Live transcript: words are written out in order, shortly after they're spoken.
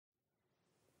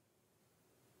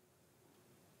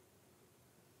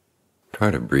Try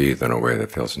to breathe in a way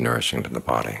that feels nourishing to the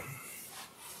body.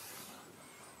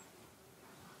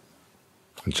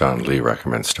 John Lee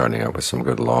recommends starting out with some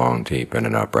good long, deep in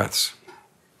and out breaths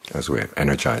as a way of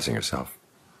energizing yourself,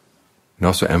 and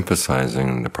also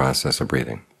emphasizing the process of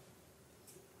breathing.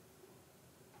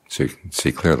 So you can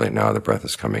see clearly now the breath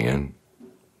is coming in,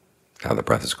 how the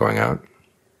breath is going out,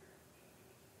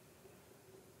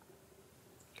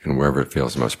 and wherever it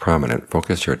feels most prominent,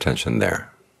 focus your attention there.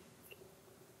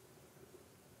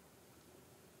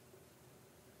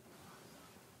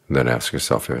 Then ask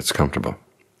yourself if it's comfortable.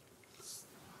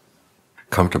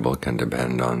 Comfortable can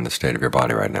depend on the state of your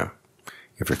body right now.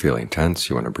 If you're feeling tense,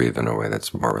 you want to breathe in a way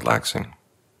that's more relaxing.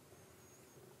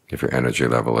 If your energy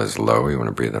level is low, you want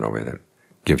to breathe in a way that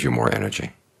gives you more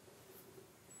energy.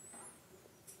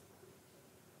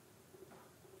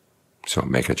 So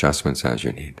make adjustments as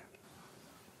you need.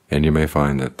 And you may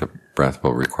find that the breath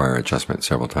will require adjustment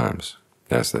several times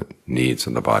as the needs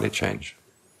of the body change.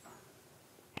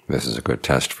 This is a good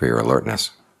test for your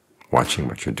alertness, watching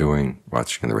what you're doing,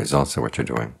 watching the results of what you're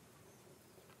doing.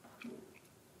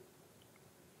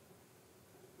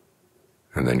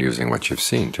 And then using what you've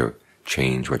seen to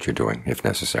change what you're doing if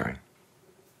necessary.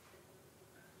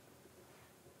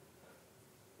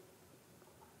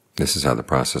 This is how the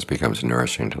process becomes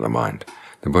nourishing to the mind.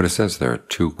 The Buddha says there are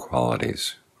two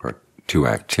qualities, or two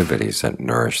activities that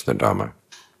nourish the Dhamma.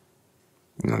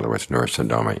 In other words, nourish the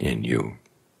Dhamma in you.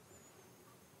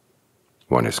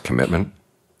 One is commitment,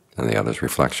 and the other is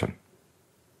reflection.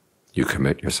 You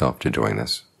commit yourself to doing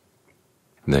this,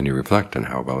 and then you reflect on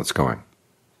how well it's going,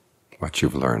 what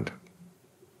you've learned.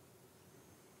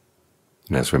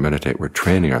 And as we meditate, we're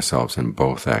training ourselves in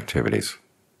both activities.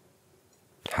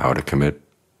 How to commit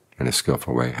in a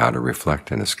skillful way, how to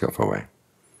reflect in a skillful way.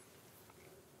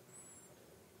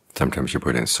 Sometimes you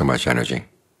put in so much energy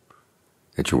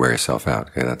that you wear yourself out.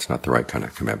 Okay, that's not the right kind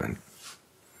of commitment.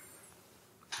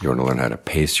 You want to learn how to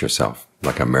pace yourself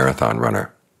like a marathon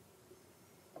runner.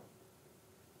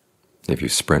 If you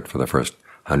sprint for the first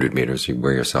 100 meters, you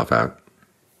wear yourself out,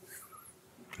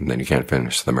 and then you can't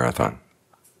finish the marathon.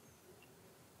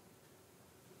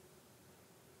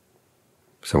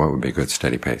 So what would be a good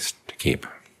steady pace to keep?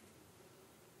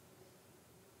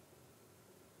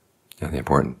 And the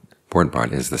important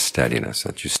part is the steadiness,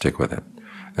 that you stick with it.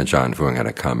 And John Vuong had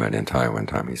a comment in Thai one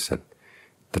time. He said,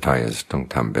 the Thai is "Tong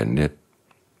tam ben nit,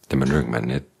 timanrung man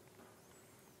nit,"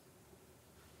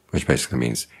 which basically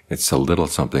means it's a little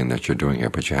something that you're doing here,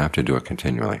 but you have to do it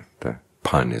continually. The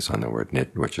pun is on the word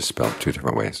nit, which is spelled two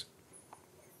different ways.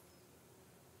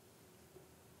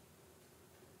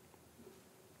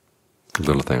 The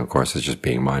little thing, of course, is just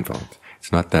being mindful.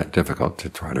 It's not that difficult to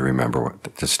try to remember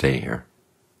to stay here.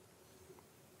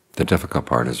 The difficult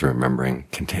part is remembering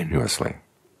continuously.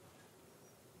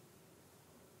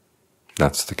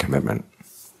 That's the commitment.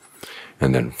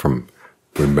 And then from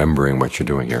remembering what you're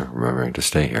doing here, remembering to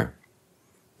stay here,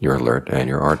 you're alert and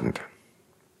you're ardent.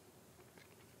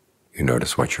 You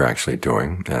notice what you're actually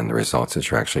doing and the results that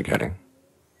you're actually getting.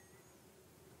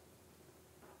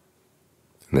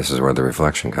 And this is where the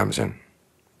reflection comes in.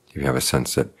 If you have a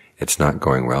sense that it's not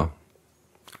going well,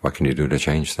 what can you do to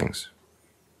change things?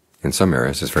 In some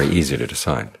areas, it's very easy to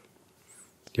decide.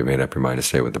 You made up your mind to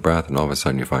stay with the breath, and all of a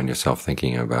sudden you find yourself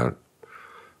thinking about,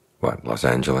 what, Los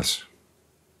Angeles?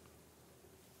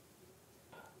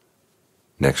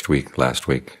 Next week, last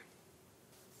week.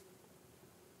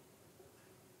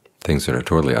 Things that are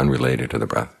totally unrelated to the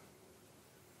breath.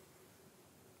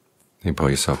 You pull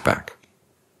yourself back.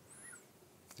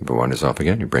 If it wanders off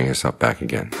again, you bring yourself back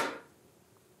again.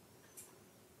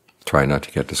 Try not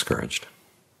to get discouraged.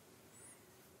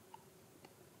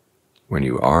 When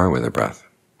you are with the breath,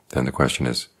 then the question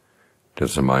is,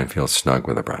 does the mind feel snug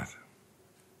with the breath?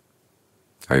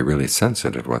 Are you really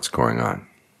sensitive to what's going on?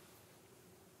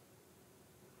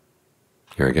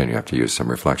 Here again, you have to use some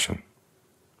reflection.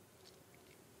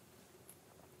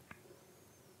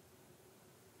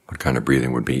 What kind of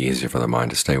breathing would be easy for the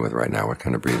mind to stay with right now? What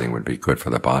kind of breathing would be good for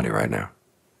the body right now?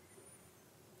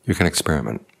 You can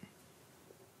experiment.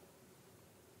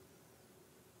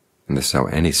 And this is how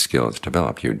any skill is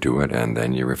developed. You do it, and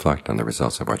then you reflect on the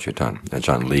results of what you've done. And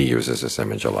John Lee uses this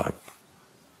image a lot.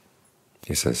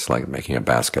 He says it's like making a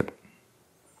basket.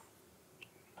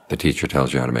 The teacher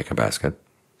tells you how to make a basket,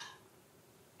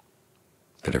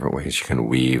 the different ways you can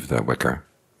weave the wicker.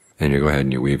 And you go ahead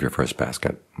and you weave your first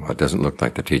basket. Well, it doesn't look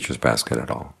like the teacher's basket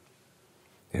at all.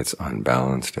 It's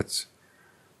unbalanced. It's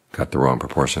got the wrong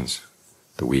proportions.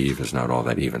 The weave is not all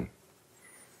that even.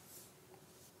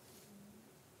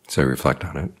 So you reflect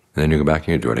on it, and then you go back and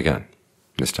you do it again.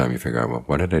 This time you figure out, well,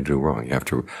 what did I do wrong? You have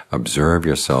to observe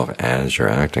yourself as you're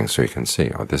acting so you can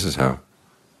see, oh, this is how,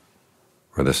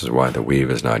 or this is why the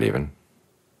weave is not even.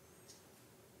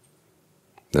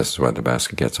 This is why the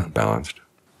basket gets unbalanced.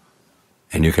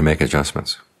 And you can make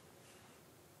adjustments.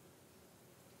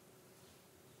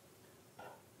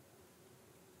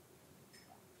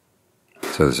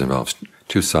 So this involves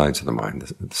two sides of the mind,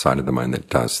 the side of the mind that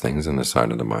does things and the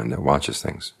side of the mind that watches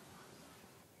things.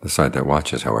 The side that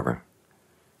watches, however,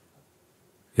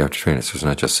 you have to train it so it's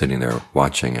not just sitting there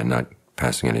watching and not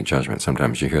passing any judgment.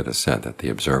 Sometimes you hear this said, that the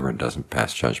observer doesn't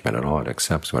pass judgment at all, it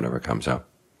accepts whatever comes up.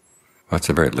 Well, it's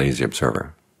a very lazy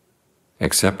observer,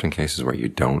 except in cases where you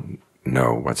don't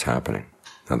know what's happening.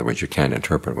 In other words, you can't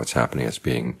interpret what's happening as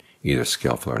being either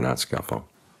skillful or not skillful, in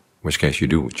which case you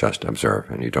do just observe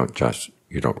and you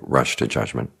don't rush to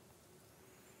judgment.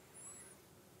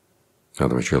 In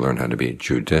other words, you learn how to be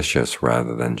judicious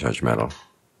rather than judgmental.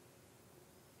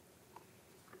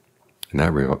 And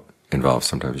that involves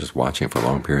sometimes just watching for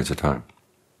long periods of time.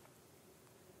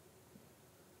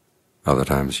 Other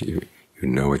times you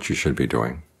know what you should be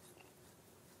doing,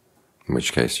 in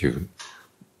which case you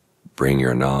bring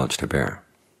your knowledge to bear.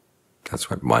 That's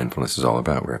what mindfulness is all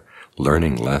about. We're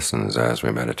learning lessons as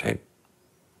we meditate.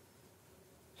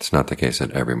 It's not the case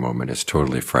that every moment is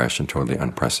totally fresh and totally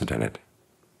unprecedented.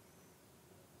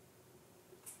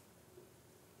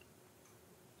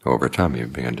 Over time you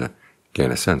begin to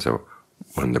gain a sense of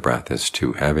when the breath is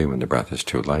too heavy, when the breath is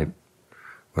too light,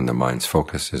 when the mind's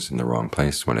focus is in the wrong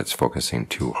place, when it's focusing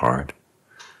too hard,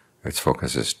 its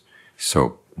focus is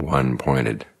so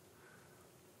one-pointed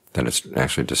that it's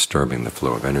actually disturbing the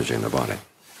flow of energy in the body.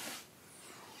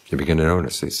 You begin to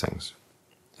notice these things,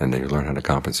 and then you learn how to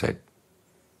compensate.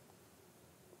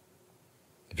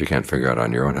 If you can't figure out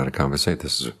on your own how to compensate,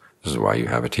 this is why you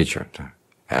have a teacher, to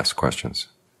ask questions.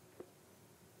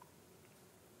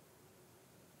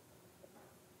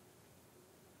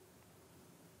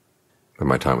 In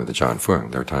my time with the John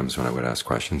Fung, there were times when I would ask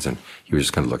questions and he would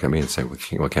just kind of look at me and say,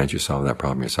 well, can't you solve that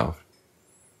problem yourself?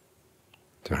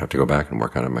 Don't have to go back and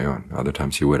work on it on my own. Other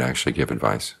times he would actually give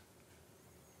advice.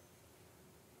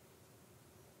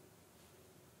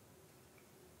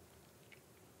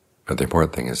 But the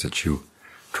important thing is that you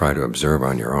try to observe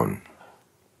on your own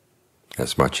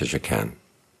as much as you can,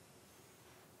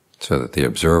 so that the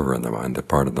observer in the mind, the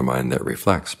part of the mind that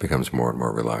reflects, becomes more and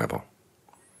more reliable.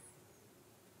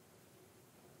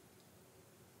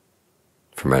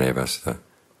 For many of us, the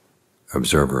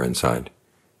observer inside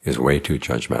is way too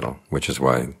judgmental, which is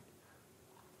why,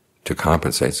 to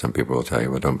compensate, some people will tell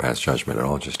you, well, don't pass judgment at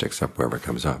all, just accept wherever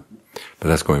comes up. But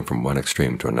that's going from one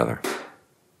extreme to another.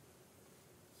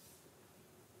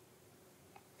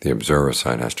 The observer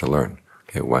side has to learn,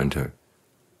 okay, when to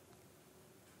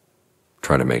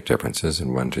try to make differences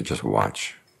and when to just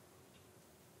watch.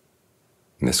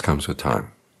 And this comes with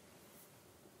time,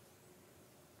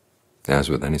 as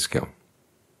with any skill.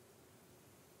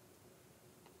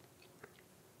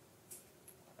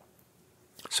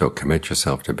 So commit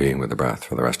yourself to being with the breath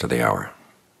for the rest of the hour.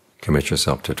 Commit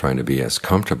yourself to trying to be as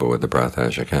comfortable with the breath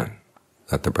as you can.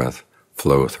 Let the breath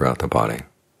flow throughout the body.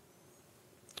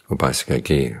 Upasika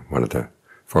Ki, one of the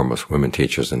foremost women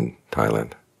teachers in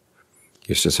Thailand,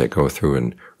 used to say, go through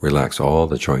and relax all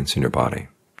the joints in your body.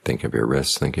 Think of your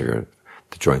wrists, think of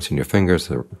the joints in your fingers,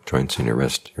 the joints in your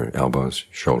wrist, your elbows,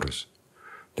 your shoulders.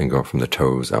 Then go from the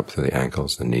toes up to the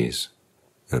ankles, the knees,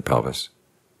 and the pelvis.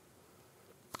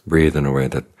 Breathe in a way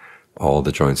that all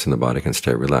the joints in the body can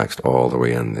stay relaxed all the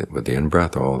way in with the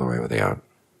in-breath, all the way with the out.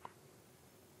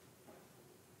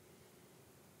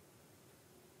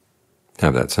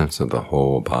 Have that sense of the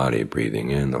whole body breathing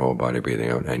in, the whole body breathing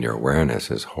out, and your awareness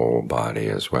is whole body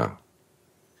as well.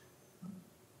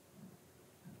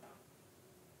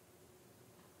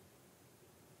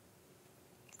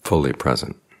 Fully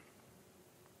present.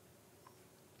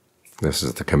 This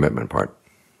is the commitment part.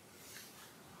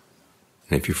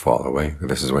 And if you fall away,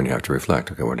 this is when you have to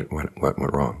reflect, okay, what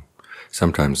went wrong?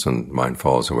 Sometimes when mind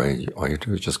falls away, all you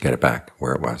do is just get it back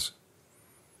where it was.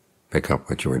 Pick up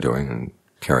what you were doing and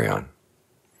carry on.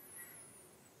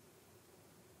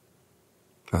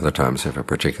 Other times, if a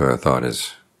particular thought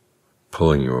is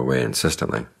pulling you away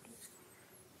insistently,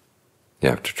 you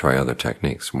have to try other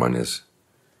techniques. One is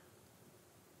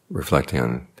reflecting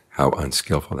on how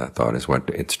unskillful that thought is, what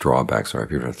its drawbacks are.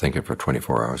 If you were to think it for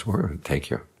 24 hours, where would it take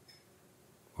you?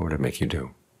 What would it make you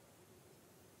do?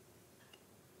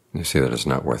 You see that it's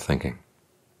not worth thinking.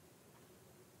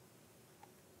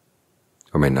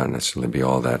 It may not necessarily be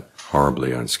all that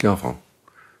horribly unskillful,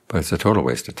 but it's a total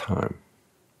waste of time.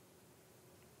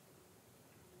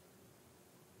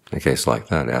 In a case like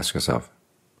that, ask yourself,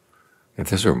 If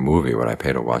this were a movie, would I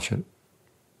pay to watch it?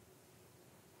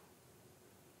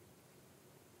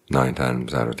 9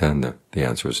 times out of 10, the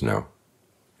answer is no.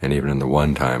 And even in the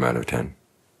 1 time out of 10,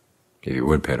 if you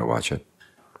would pay to watch it,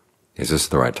 is this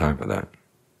the right time for that?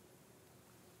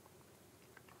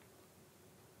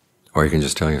 Or you can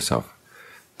just tell yourself,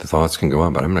 the thoughts can go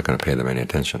on, but I'm not going to pay them any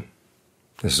attention.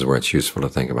 This is where it's useful to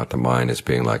think about the mind as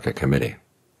being like a committee.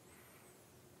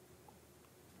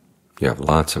 You have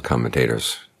lots of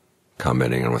commentators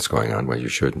commenting on what's going on, what you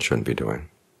should and shouldn't be doing.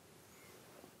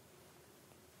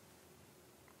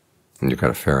 And you've got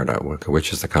to ferret out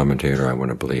which is the commentator I want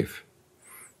to believe.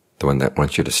 The one that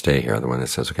wants you to stay here, the one that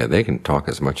says, okay, they can talk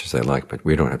as much as they like, but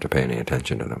we don't have to pay any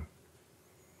attention to them.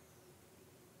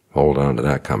 Hold on to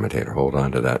that commentator. Hold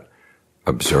on to that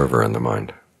observer in the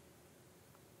mind.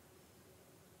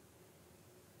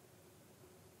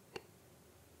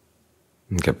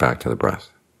 And get back to the breath.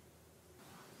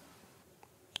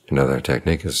 Another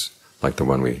technique is like the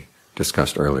one we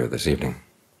discussed earlier this evening.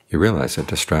 You realize that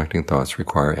distracting thoughts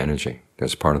require energy.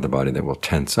 There's part of the body that will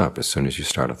tense up as soon as you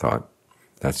start a thought.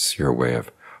 That's your way of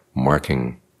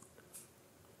marking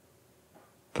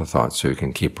the thought so you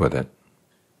can keep with it.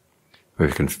 Or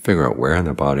you can figure out where in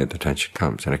the body the tension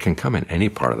comes. And it can come in any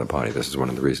part of the body. This is one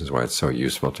of the reasons why it's so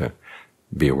useful to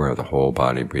be aware of the whole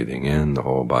body breathing in, the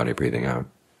whole body breathing out.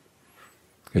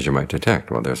 Because you might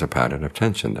detect, well, there's a pattern of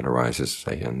tension that arises,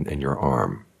 say, in your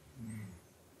arm,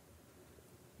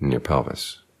 in your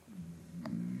pelvis.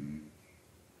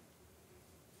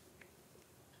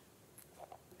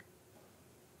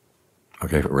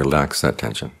 Okay, relax that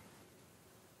tension.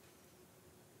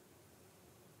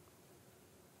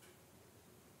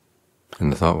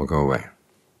 And the thought will go away.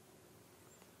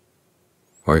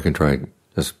 Or you can try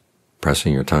just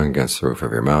pressing your tongue against the roof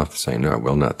of your mouth, saying, no, I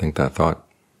will not think that thought.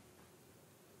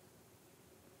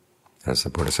 As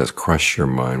the Buddha says, crush your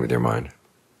mind with your mind.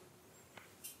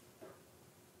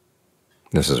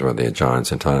 This is where the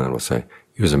Ajahns in Thailand will say,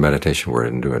 use a meditation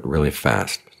word and do it really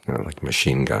fast, like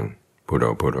machine gun,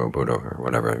 Buddho, Buddho, Buddho, or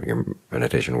whatever your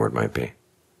meditation word might be,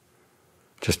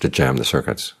 just to jam the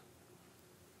circuits.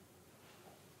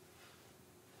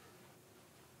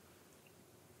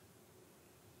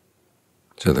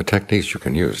 So the techniques you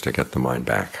can use to get the mind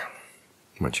back,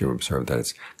 once you observe that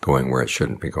it's going where it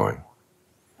shouldn't be going.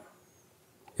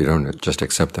 You don't just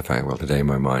accept the fact, well, today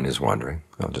my mind is wandering,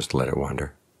 I'll just let it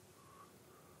wander.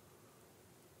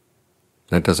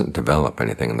 That doesn't develop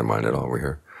anything in the mind at all. We're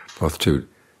here both to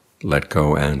let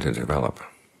go and to develop.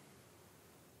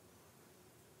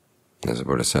 As the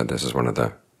Buddha said, this is one of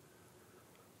the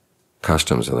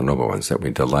customs of the noble ones, that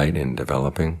we delight in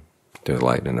developing,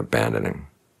 delight in abandoning.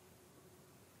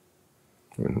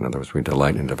 In other words, we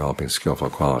delight in developing skillful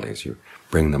qualities. You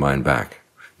bring the mind back,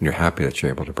 and you're happy that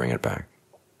you're able to bring it back.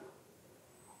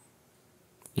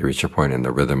 You reach a point in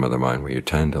the rhythm of the mind where you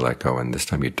tend to let go, and this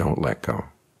time you don't let go.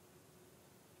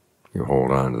 You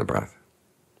hold on to the breath.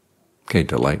 Okay,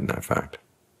 delight in that fact.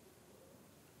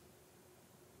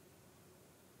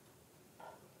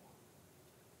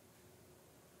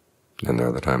 And there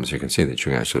are the times you can see that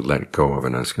you actually let go of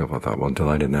an unskillful thought. Well,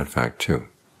 delight in that fact too.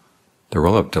 The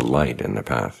role of delight in the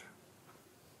path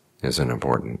is an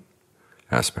important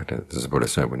aspect. As the Buddha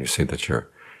said, when you see that you're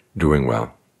doing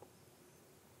well,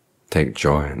 take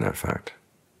joy in that fact.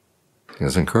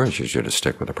 It encourages you to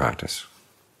stick with the practice.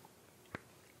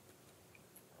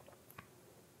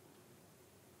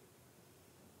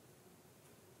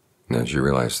 And as you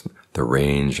realize the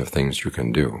range of things you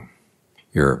can do,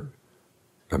 your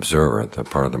observer, the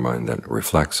part of the mind that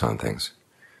reflects on things,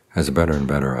 has a better and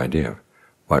better idea of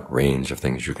what range of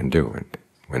things you can do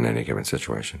in any given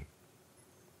situation.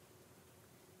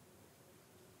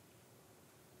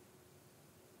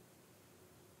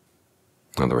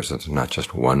 In other words, there's not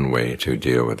just one way to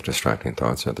deal with distracting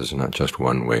thoughts, or there's not just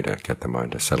one way to get the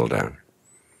mind to settle down.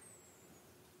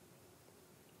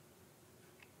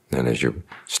 And as you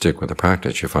stick with the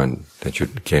practice, you find that you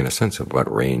gain a sense of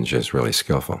what range is really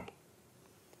skillful.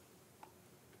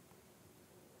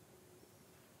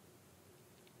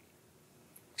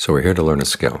 So we're here to learn a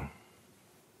skill.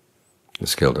 The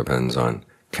skill depends on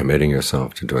committing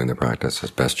yourself to doing the practice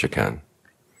as best you can,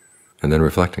 and then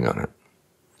reflecting on it.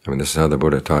 I mean, this is how the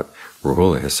Buddha taught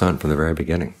Rahula, his son, from the very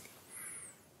beginning.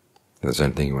 If there's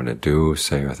anything you want to do,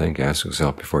 say, or think, ask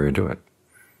yourself before you do it.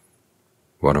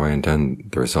 What do I intend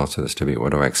the results of this to be?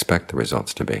 What do I expect the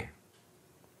results to be?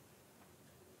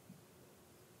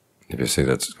 If you see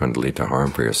that's going to lead to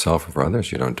harm for yourself or for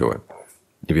others, you don't do it.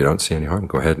 If you don't see any harm,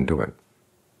 go ahead and do it.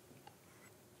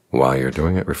 While you're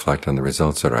doing it, reflect on the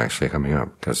results that are actually coming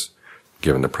up, because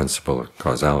given the principle of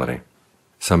causality,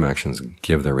 some actions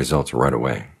give their results right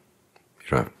away.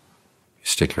 You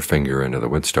stick your finger into the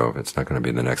wood stove, it's not going to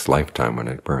be the next lifetime when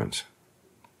it burns.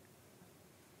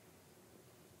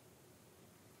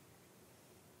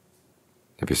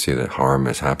 If you see that harm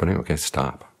is happening, okay,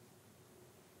 stop.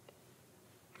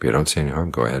 If you don't see any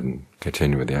harm, go ahead and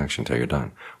continue with the action until you're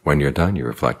done. When you're done, you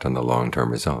reflect on the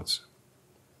long-term results.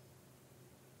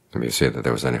 If you see that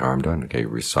there was any harm done, okay, you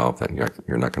resolve that.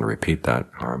 You're not going to repeat that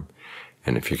harm.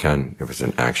 And if you can, if it's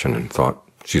an action and thought,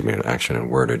 an action in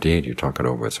word or deed, you talk it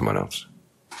over with someone else.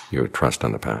 You trust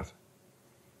on the path.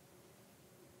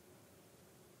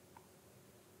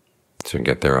 So you can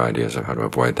get their ideas of how to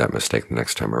avoid that mistake the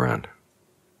next time around.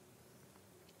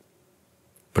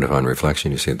 But if on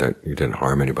reflection you see that you didn't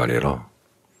harm anybody at all,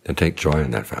 then take joy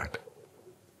in that fact.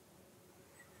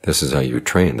 This is how you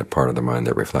train the part of the mind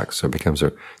that reflects. So it becomes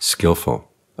a skillful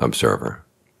observer.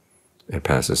 It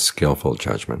passes skillful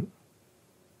judgment.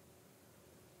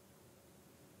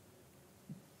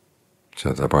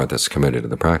 So the part that's committed to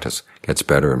the practice gets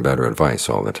better and better advice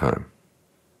all the time.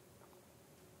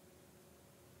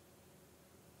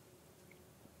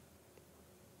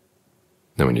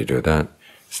 Then when you do that,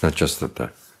 it's not just that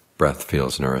the breath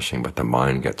feels nourishing, but the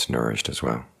mind gets nourished as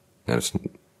well. And it's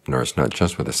nourished not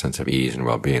just with a sense of ease and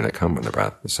well-being that come with the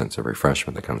breath, the sense of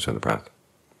refreshment that comes with the breath,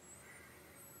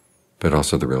 but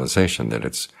also the realization that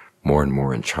it's more and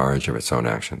more in charge of its own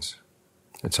actions.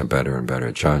 It's a better and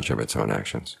better judge of its own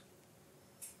actions.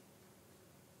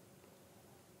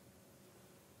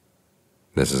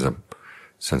 This is a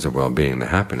sense of well-being, the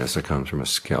happiness that comes from a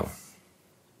skill.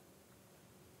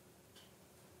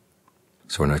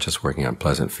 So we're not just working on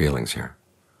pleasant feelings here.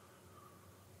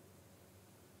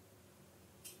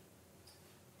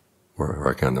 We're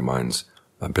working on the mind's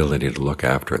ability to look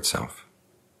after itself,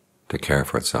 to care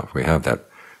for itself. We have that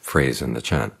phrase in the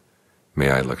chant, "May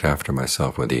I look after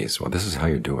myself with ease." Well, this is how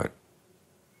you do it,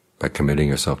 by committing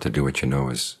yourself to do what you know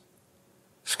is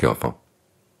skillful.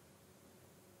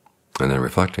 And then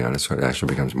reflecting on it, so it actually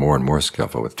becomes more and more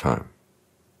skillful with time.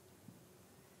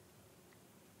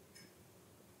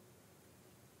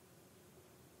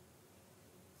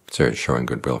 So you're showing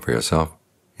goodwill for yourself,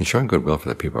 and showing goodwill for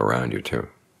the people around you too.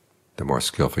 The more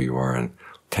skillful you are in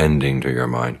tending to your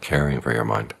mind, caring for your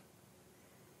mind,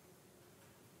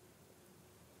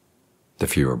 the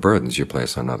fewer burdens you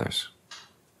place on others.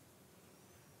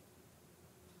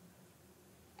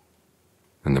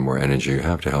 And the more energy you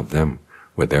have to help them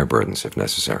with their burdens if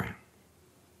necessary.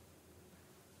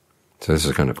 So this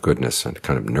is a kind of goodness and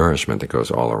kind of nourishment that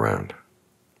goes all around.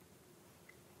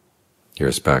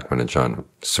 Years back when Ajahn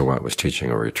Sawat was teaching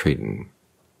a retreat in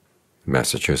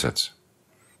Massachusetts,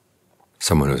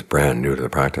 someone who was brand new to the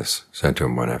practice said to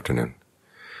him one afternoon,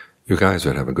 "You guys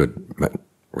would have a good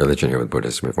religion here with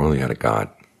Buddhism if we only had a God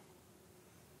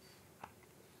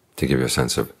to give you a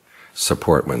sense of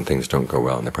support when things don't go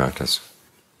well in the practice."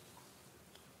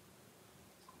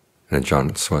 And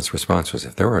Ajahn Sawat's response was,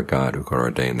 "If there were a God who could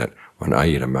ordain that when I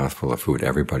eat a mouthful of food,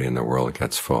 everybody in the world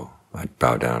gets full, I'd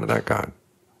bow down to that God."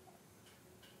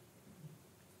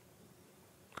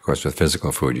 Of course, with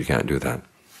physical food, you can't do that.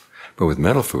 But with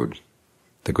mental food,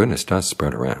 the goodness does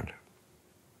spread around.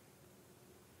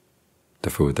 The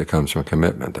food that comes from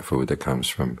commitment, the food that comes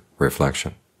from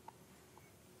reflection,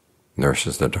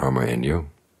 nourishes the Dharma in you.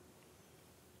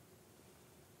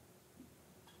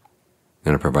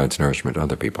 And it provides nourishment to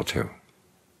other people too.